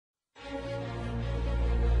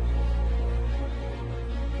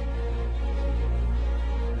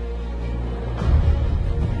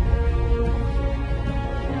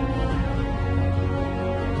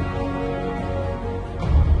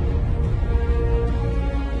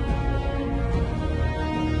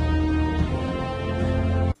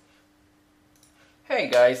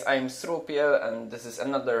guys, I'm Snowzilla and this is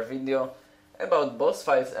another video about boss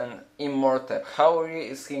fights and Immortep. How really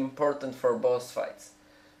is he important for boss fights?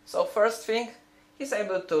 So first thing, he's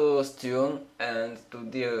able to stun and to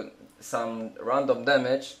deal some random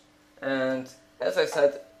damage, and as I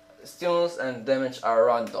said, stuns and damage are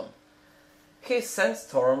random. His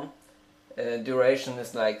Sandstorm duration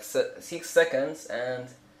is like 6 seconds and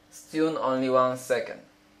stun only 1 second.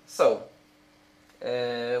 So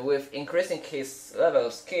with increasing his level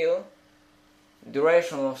of skill,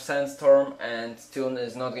 duration of Sandstorm and stun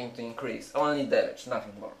is not going to increase, only damage,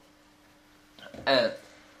 nothing more. And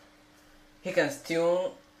he can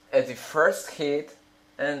stun at the first hit,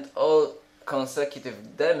 and all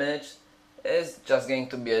consecutive damage is just going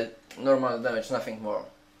to be a normal damage, nothing more.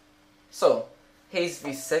 So he's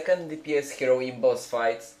the second DPS hero in boss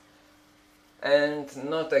fights and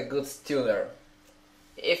not a good stunner.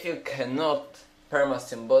 If you cannot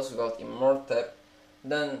perma-stun boss without Immortep,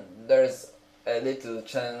 then there's a little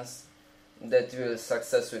chance that you will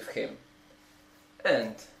success with him.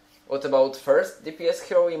 And what about first DPS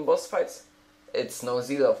hero in boss fights? It's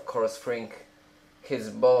Snowzilla, of course, throwing his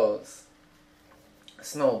balls,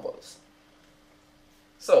 snowballs.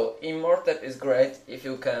 So Immortep is great if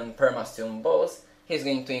you can perma-stun boss. He's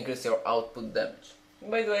going to increase your output damage.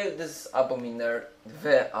 By the way, this is the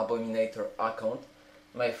Abominator account,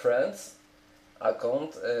 my friend's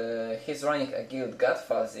account. He's running a guild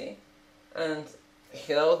Fuzzy, and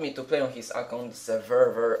he allowed me to play on his account. It's a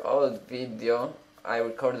very old video. I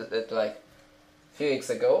recorded it like a few weeks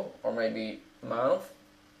ago, or maybe a month.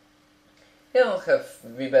 He don't have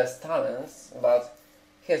the best talents, but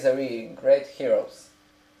he has a really great heroes.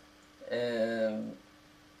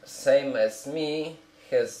 Same as me,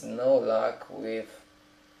 he has no luck with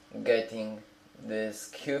getting this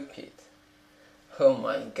Cupid. Oh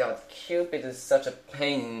my god, Cupid is such a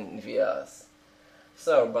pain in the ass.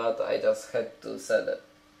 So, but I just had to say that.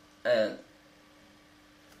 And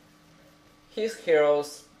his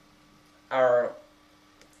heroes are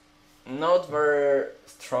not very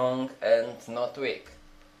strong and not weak.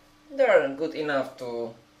 They are good enough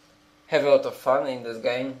to have a lot of fun in this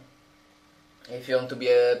game if you want to be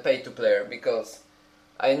a pay-to player, because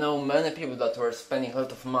I know many people that were spending a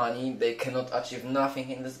lot of money, they cannot achieve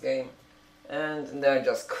nothing in this game, and they're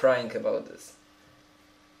just crying about this.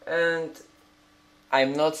 And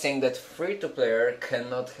I'm not saying that free-to-player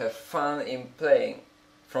cannot have fun in playing,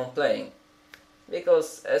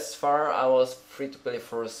 because as far I was free-to-play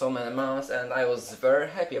for so many months and I was very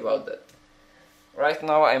happy about that. Right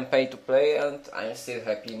now I'm pay-to-play and I'm still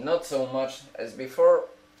happy, not so much as before,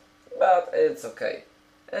 but it's okay.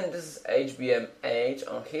 And this is HBMH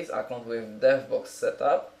on his account with DevBox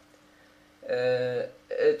setup.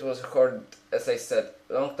 It was recorded, as I said,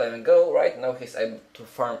 long time ago. Right now he's able to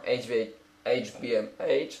farm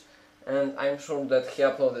HBMH, and I'm sure that he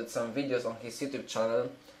uploaded some videos on his YouTube channel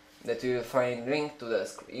that you will find link to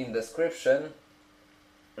in description.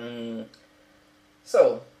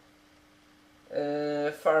 So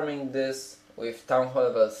farming this with Town Hall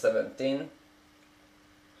level 17,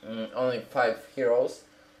 only 5 heroes.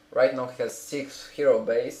 Right now he has 6 hero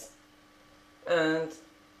base, and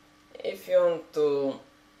if you want to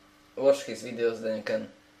watch his videos, then you can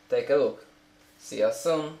take a look. See ya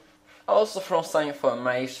soon. Also, from some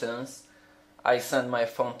informations, I sent my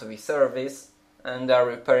phone to the service and they are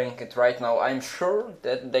repairing it right now. I'm sure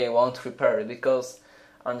that they won't repair it because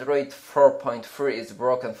Android 4.3 is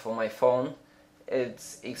broken for my phone.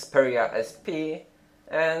 It's Xperia SP,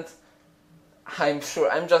 and I'm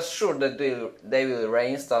just sure that they will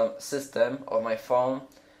reinstall system on my phone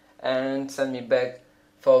and send me back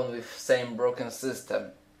phone with same broken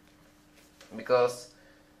system, because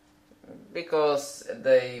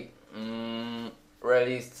they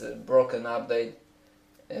released a broken update,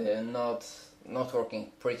 not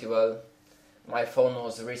working pretty well. My phone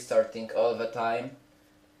was restarting all the time,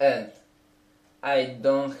 and I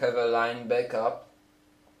don't have a line backup.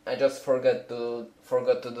 I just forgot to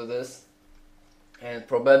do this, and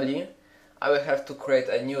probably I will have to create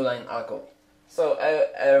a new line account. So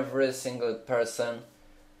every single person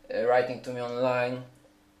writing to me online,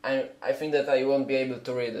 I think that I won't be able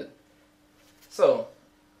to read it. So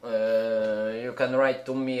you can write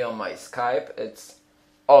to me on my Skype. It's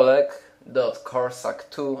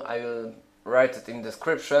oleg.korsak2. I will write it in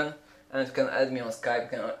description, and you can add me on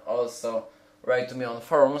Skype. You can also write to me on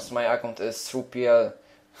forums. My account is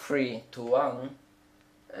snowzilla321.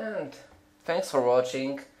 And thanks for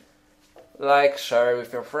watching. Like, share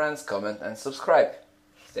with your friends, comment and subscribe.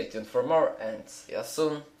 Stay tuned for more, and see you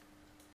soon.